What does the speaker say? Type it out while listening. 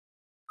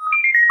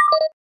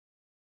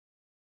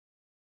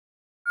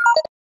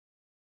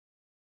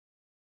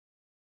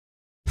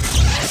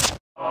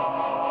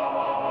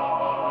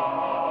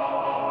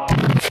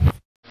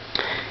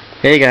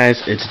Hey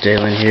guys, it's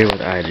Jalen here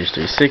with iSharegifts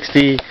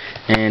 360,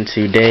 and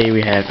today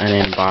we have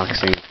an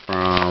unboxing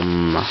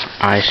from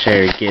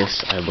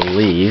iSharegifts, I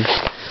believe.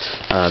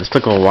 This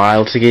took a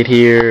while to get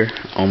here,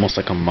 almost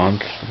like a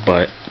month,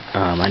 but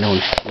I know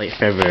in late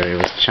February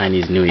was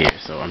Chinese New Year,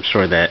 so I'm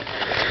sure that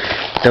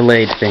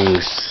delayed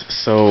things.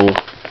 So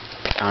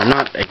I'm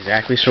not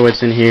exactly sure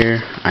what's in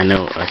here. I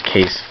know a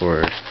case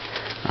for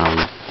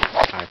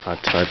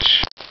iPod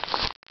Touch,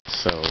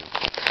 so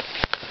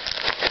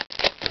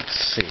let's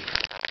see.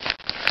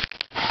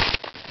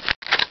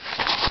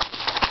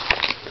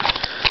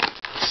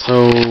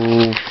 So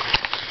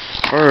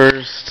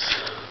first,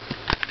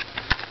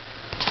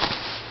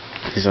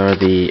 these are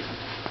the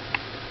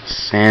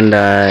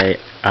Sandai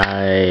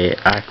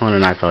iPhone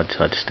and iPod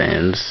Touch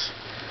stands.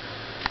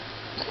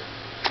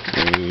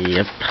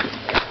 Yep.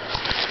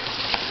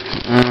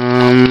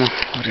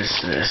 What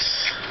is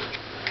this?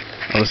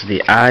 Oh, this is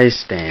the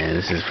iStand.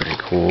 This is pretty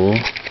cool.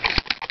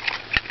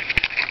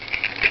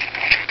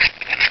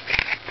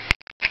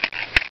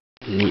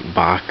 Neat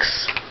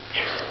box.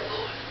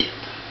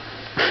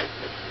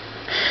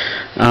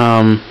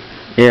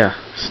 Yeah,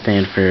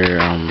 stand for your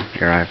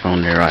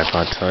iPhone, your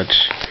iPod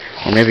Touch,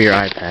 or maybe your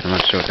iPad. I'm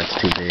not sure if that's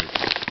too big.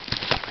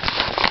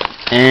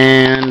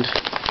 And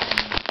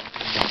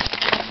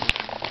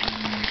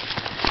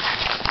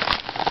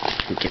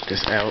get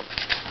this out.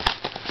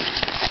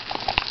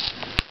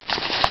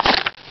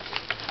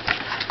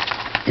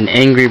 An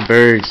Angry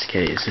Birds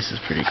case. This is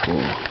pretty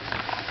cool.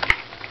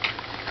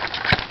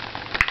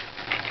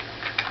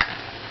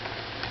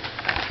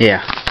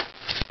 Yeah.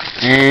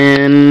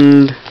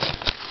 And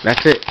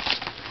that's it.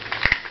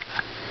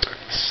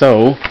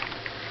 So,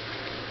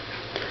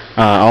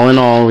 all in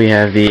all, we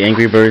have the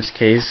Angry Birds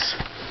case.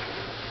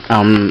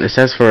 It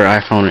says for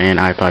iPhone and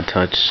iPod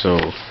Touch, so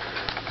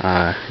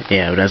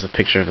yeah, it has a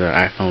picture of the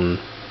iPhone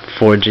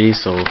 4G,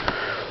 so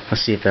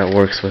let's see if that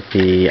works with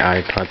the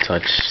iPod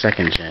Touch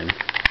 2nd gen.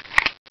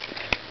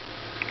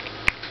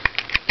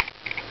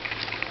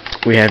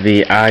 We have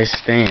the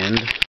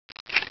iStand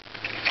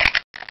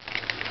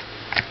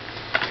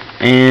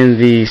and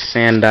the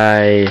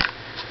Sandai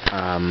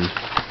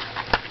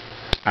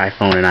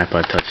iPhone and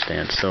iPod Touch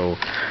stand. So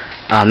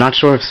I'm not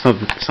sure if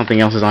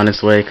something else is on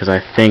its way, because I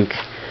think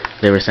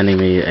they were sending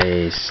me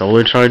a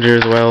solar charger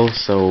as well.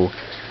 So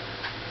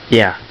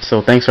yeah,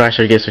 so thanks for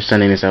iSharegifts for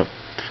sending this out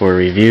for a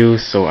review.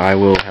 So I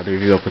will have the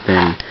review up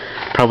within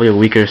probably a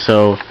week or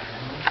so.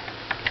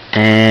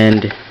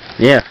 And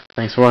yeah,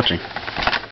 thanks for watching.